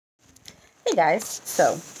Hey guys,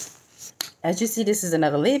 so as you see, this is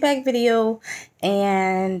another layback video,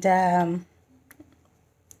 and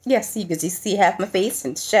yes, you can just see half my face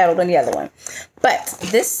and shadowed on the other one. But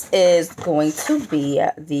this is going to be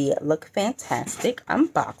the Lookfantastic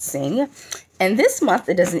unboxing, and this month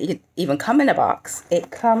it doesn't even come in a box.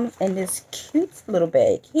 It comes in this cute little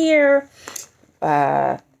bag here.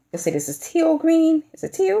 Let's say this is teal green. Is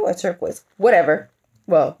it teal or turquoise? Whatever.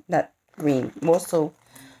 Well, not green, more so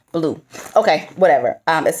blue. Okay, whatever.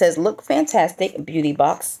 It says Lookfantastic Beauty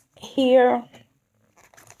Box here.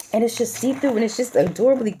 And it's just see-through and it's just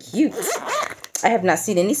adorably cute. I have not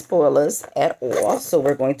seen any spoilers at all, so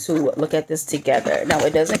we're going to look at this together. Now,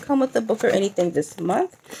 it doesn't come with a book or anything this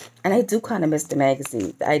month, and I do kind of miss the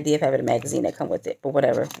magazine. The idea of having a magazine that come with it, but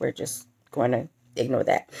whatever. We're just going to ignore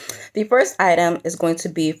that. The first item is going to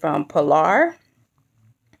be from Polar,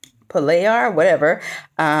 whatever.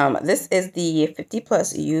 This is the 50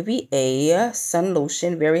 plus UVA sun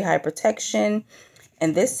lotion, very high protection,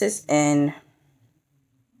 and this is in,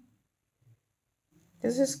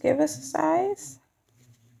 does this give us a size?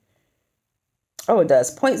 Oh, it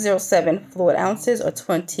does. 0.07 fluid ounces or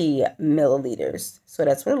 20 milliliters. So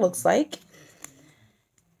that's what it looks like.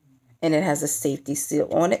 And it has a safety seal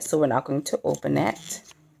on it, so we're not going to open that.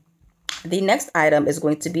 The next item is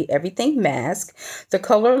going to be Everything Mask, the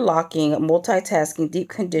color locking, multitasking, deep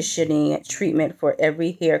conditioning treatment for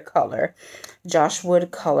every hair color. Josh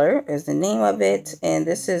Wood color is the name of it, and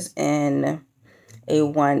this is in a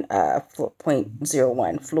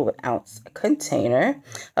 1.01 fluid ounce container.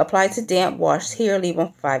 Apply to damp, wash hair, leave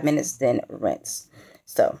on 5 minutes, then rinse.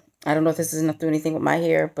 So I don't know if this is enough to do anything with my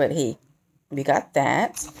hair, but hey, we got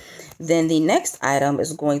that. Then the next item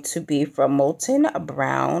is going to be from Molten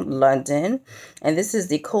Brown, London. And this is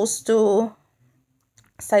the Coastal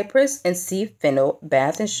Cypress and Sea Fennel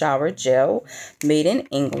Bath and Shower Gel, made in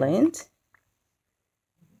England.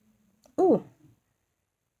 Ooh,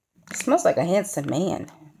 it smells like a handsome man.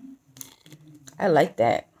 I like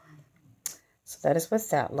that. So that is what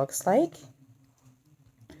that looks like.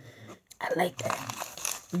 I like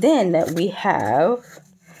that. Then we have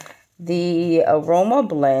the Aroma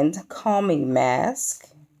Blend Calming Mask,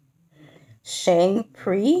 Shang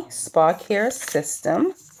Pri Spa Care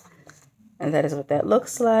System, and that is what that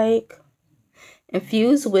looks like.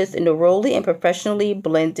 Infused with neroli and professionally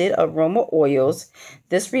blended aroma oils,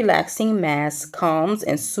 this relaxing mask calms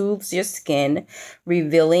and soothes your skin,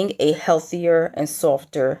 revealing a healthier and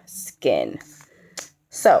softer skin.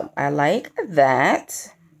 So I like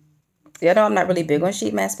that. You know, I'm not really big on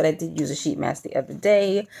sheet masks, but I did use a sheet mask the other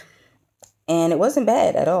day, and it wasn't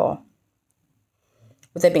bad at all.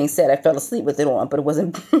 With that being said, I fell asleep with it on, but it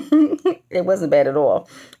wasn't it wasn't bad at all.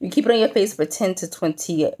 You keep it on your face for 10 to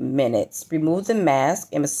 20 minutes. Remove the mask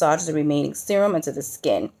and massage the remaining serum into the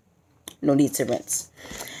skin. No need to rinse.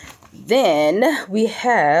 Then we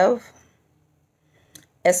have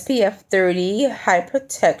SPF 30 High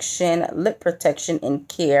Protection Lip Protection and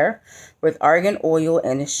Care with argan oil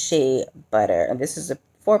and shea butter. And this is a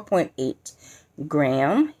 4.8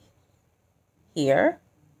 gram here.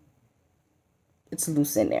 It's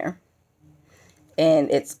loose in there. And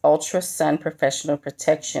it's Ultra Sun Professional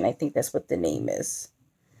Protection. I think that's what the name is.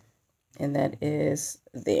 And that is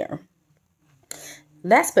there.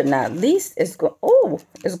 Last but not least is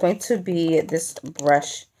going to be this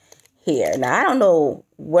brush here. Now, I don't know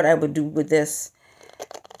what I would do with this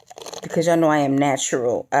because y'all know I am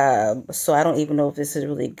natural. So I don't even know if this is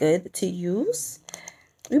really good to use.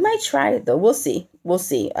 We might try it though. We'll see. We'll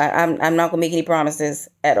see. I'm not gonna make any promises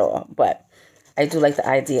at all, but I do like the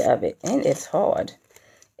idea of it, and it's hard.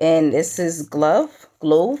 And this is Glove,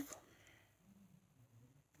 and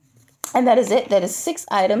that is it. That is 6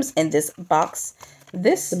 items in this box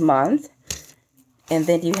this month. And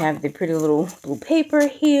then you have the pretty little blue paper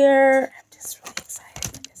here. I'm just really excited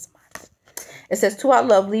for this month. It says, to our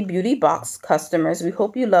lovely beauty box customers, we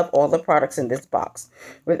hope you love all the products in this box.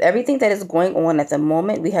 With everything that is going on at the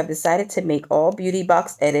moment, we have decided to make all beauty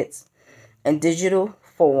box edits in digital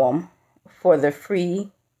form for the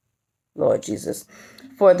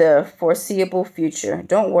for the foreseeable future.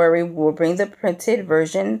 Don't worry, we'll bring the printed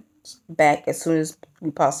version back as soon as we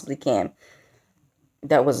possibly can.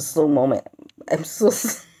 That was a slow moment. I'm so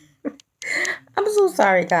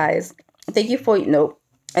sorry, guys. Thank you for nope.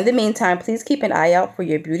 In the meantime, please keep an eye out for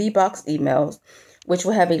your beauty box emails, which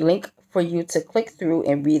will have a link for you to click through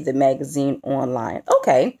and read the magazine online.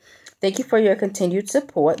 Okay. Thank you for your continued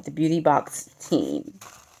support, the beauty box team.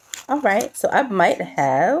 All right, so I might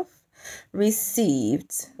have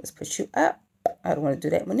received, let's put you up. I don't want to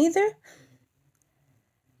do that one either.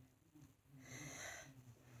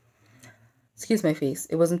 Excuse my face.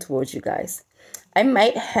 It wasn't towards you guys. I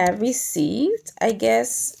might have received, I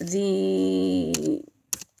guess, the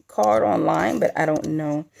card online, but I don't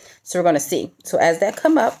know. So we're going to see. So as that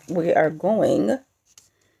come up, we are going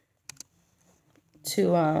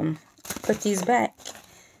to put these back.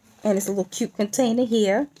 And it's a little cute container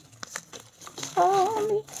here.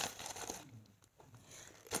 Oh,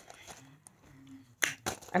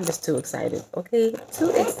 I'm just too excited. Okay,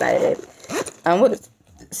 too excited.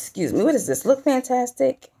 Excuse me, what is this? Look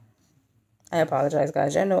Fantastic. I apologize,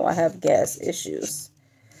 guys. I know I have gas issues.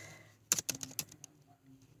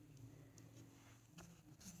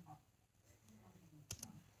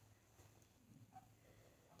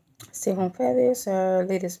 Stay home feathers, our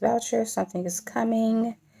latest voucher. Something is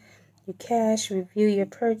coming. Your cash, review your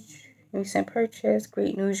recent purchase.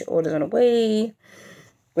 Great news, your order is on the way.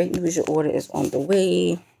 Great news, your order is on the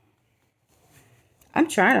way. I'm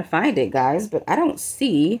trying to find it, guys, but I don't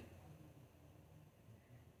see.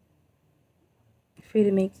 Free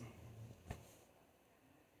to make.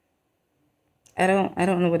 I don't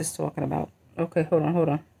know what it's talking about. Okay, hold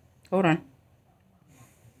on.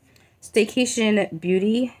 Staycation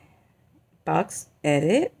Beauty Box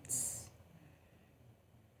Edits.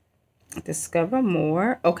 Discover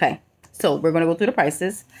more. Okay, so we're gonna go through the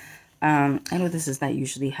prices. I know this is not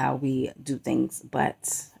usually how we do things,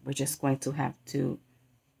 but we're just going to have to.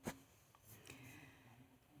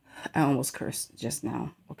 I almost cursed just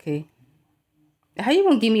now. Okay, how you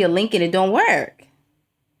gonna give me a link and it don't work?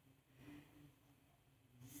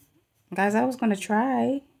 Guys, I was gonna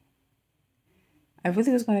try. I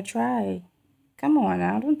really was gonna try. Come on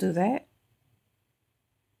now, don't do that.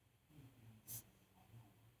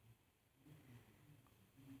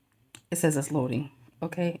 It says it's loading.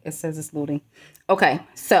 Okay, it says it's loading. Okay,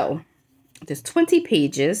 so there's 20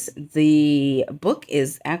 pages. The book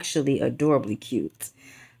is actually adorably cute.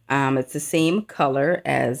 It's the same color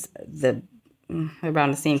as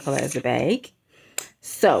around the same color as the bag.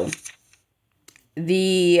 So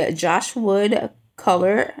the Josh Wood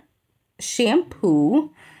color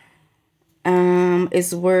shampoo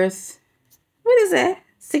is worth, what is that?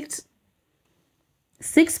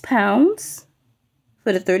 Six pounds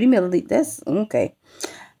for the 30 milliliters. That's okay.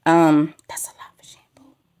 That's a lot for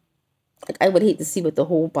shampoo. Like, I would hate to see what the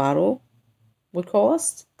whole bottle would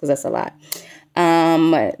cost, because that's a lot.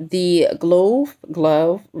 The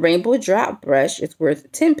Glove Rainbow Drop Brush is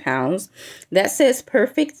worth 10 pounds. That says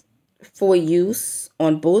perfect for use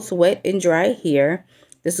on both wet and dry hair.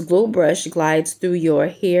 This glow brush glides through your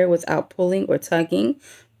hair without pulling or tugging.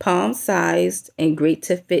 Palm-sized and great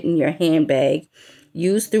to fit in your handbag.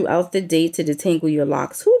 Used throughout the day to detangle your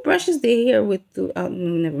locks. Who brushes their hair with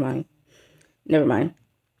never mind.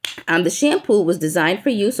 The shampoo was designed for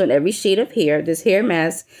use on every shade of hair. This hair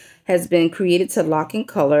mask has been created to lock in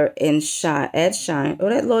color and add shine. Oh,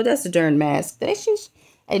 Lord, that's the darn mask.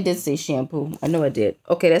 I did say shampoo. I know I did.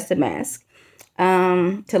 Okay, that's the mask.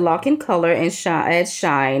 To lock in color and add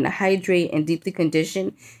shine, hydrate, and deeply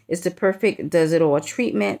condition is the perfect does-it-all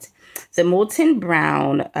treatment. The Molten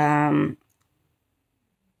Brown,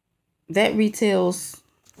 that retails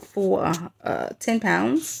for 10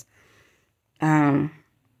 pounds.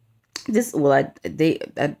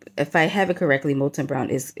 If I have it correctly, Molten Brown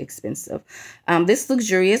is expensive. This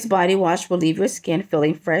luxurious body wash will leave your skin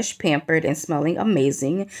feeling fresh, pampered, and smelling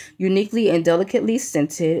amazing. Uniquely and delicately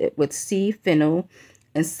scented with sea fennel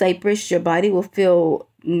and cypress, your body will feel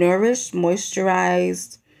nourished,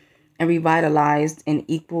 moisturized, and revitalized in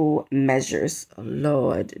equal measures. Oh,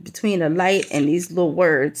 Lord, between the light and these little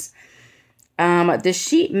words. The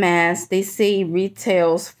sheet mask, they say,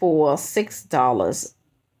 retails for $6.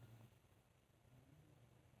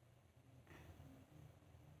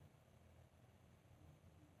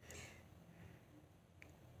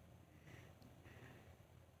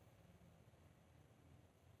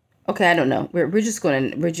 Okay, I don't know. We're just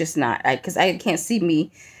not, because I can't see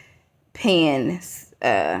me paying.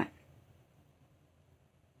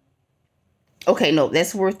 Okay, no,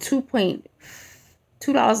 that's worth $2.50,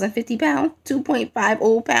 2.50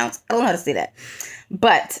 pounds. I don't know how to say that,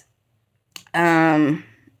 but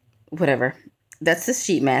whatever. That's the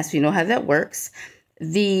sheet mask. You know how that works.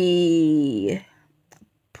 The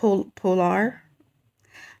Polar,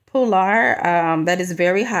 that is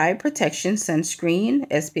very high protection sunscreen,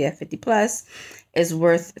 SPF 50 plus, is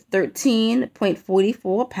worth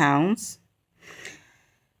 13.44 pounds.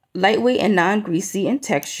 Lightweight and non-greasy in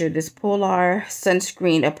texture, this Polar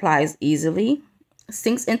sunscreen applies easily,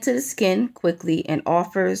 sinks into the skin quickly, and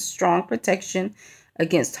offers strong protection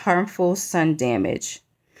against harmful sun damage.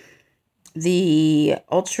 the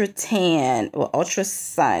Ultra Tan or Ultra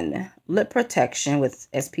Sun Lip Protection with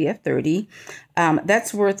SPF 30.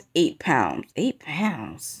 That's worth £8.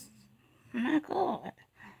 £8. Oh my God.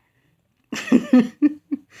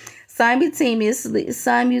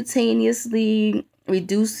 Simultaneously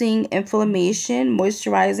reducing inflammation,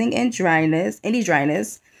 moisturizing, and any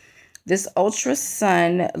dryness. This Ultra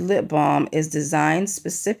Sun Lip Balm is designed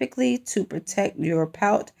specifically to protect your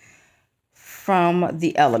pout from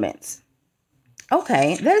the elements.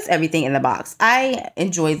 Okay, that's everything in the box. I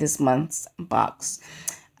enjoy this month's box.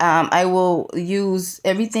 I will use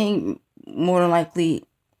everything more than likely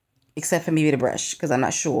except for maybe the brush, because I'm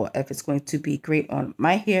not sure if it's going to be great on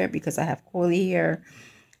my hair because I have curly hair.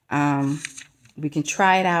 We can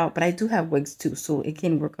try it out, but I do have wigs too, so it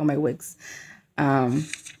can work on my wigs.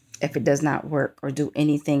 If it does not work or do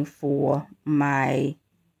anything for my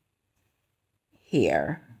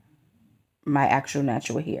hair, my actual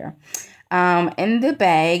natural hair. In the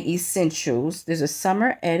bag, essentials, there's a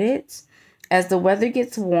summer edit. As the weather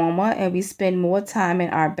gets warmer and we spend more time in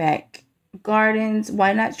our back gardens,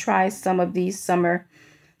 why not try some of these summer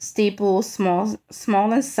staples,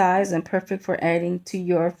 small in size and perfect for adding to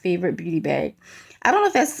your favorite beauty bag. I don't know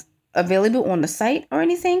if that's available on the site or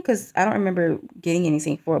anything, because I don't remember getting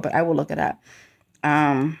anything for it, but I will look it up.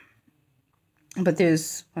 But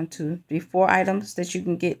there's 1, 2, 3, 4 items that you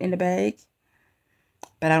can get in the bag,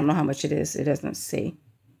 but I don't know how much it is. It doesn't say,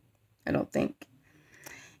 I don't think.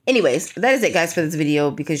 Anyways, that is it, guys, for this video,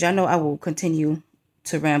 because y'all know I will continue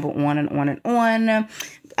to ramble on and on and on.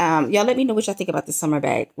 Y'all let me know what y'all think about the summer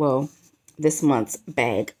bag. Well, this month's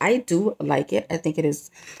bag. I do like it. I think it is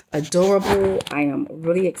adorable. I am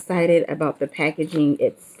really excited about the packaging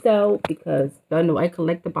itself, because y'all know I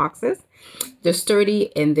collect the boxes. They're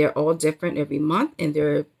sturdy and they're all different every month, and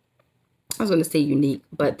they're, I was going to say unique,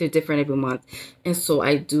 but they're different every month. And so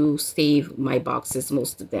I do save my boxes,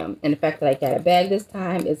 most of them. And the fact that I got a bag this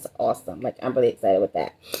time is awesome. Like, I'm really excited with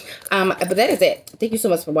that. But that is it. Thank you so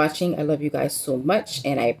much for watching. I love you guys so much,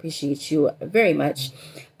 and I appreciate you very much.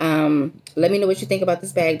 Let me know what you think about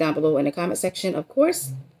this bag down below in the comment section. Of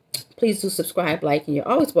course, please do subscribe, like, and you're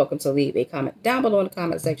always welcome to leave a comment down below in the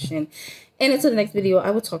comment section. And until the next video,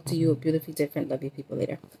 I will talk to you beautifully different. Love you people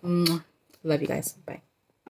later. Love you guys. Bye.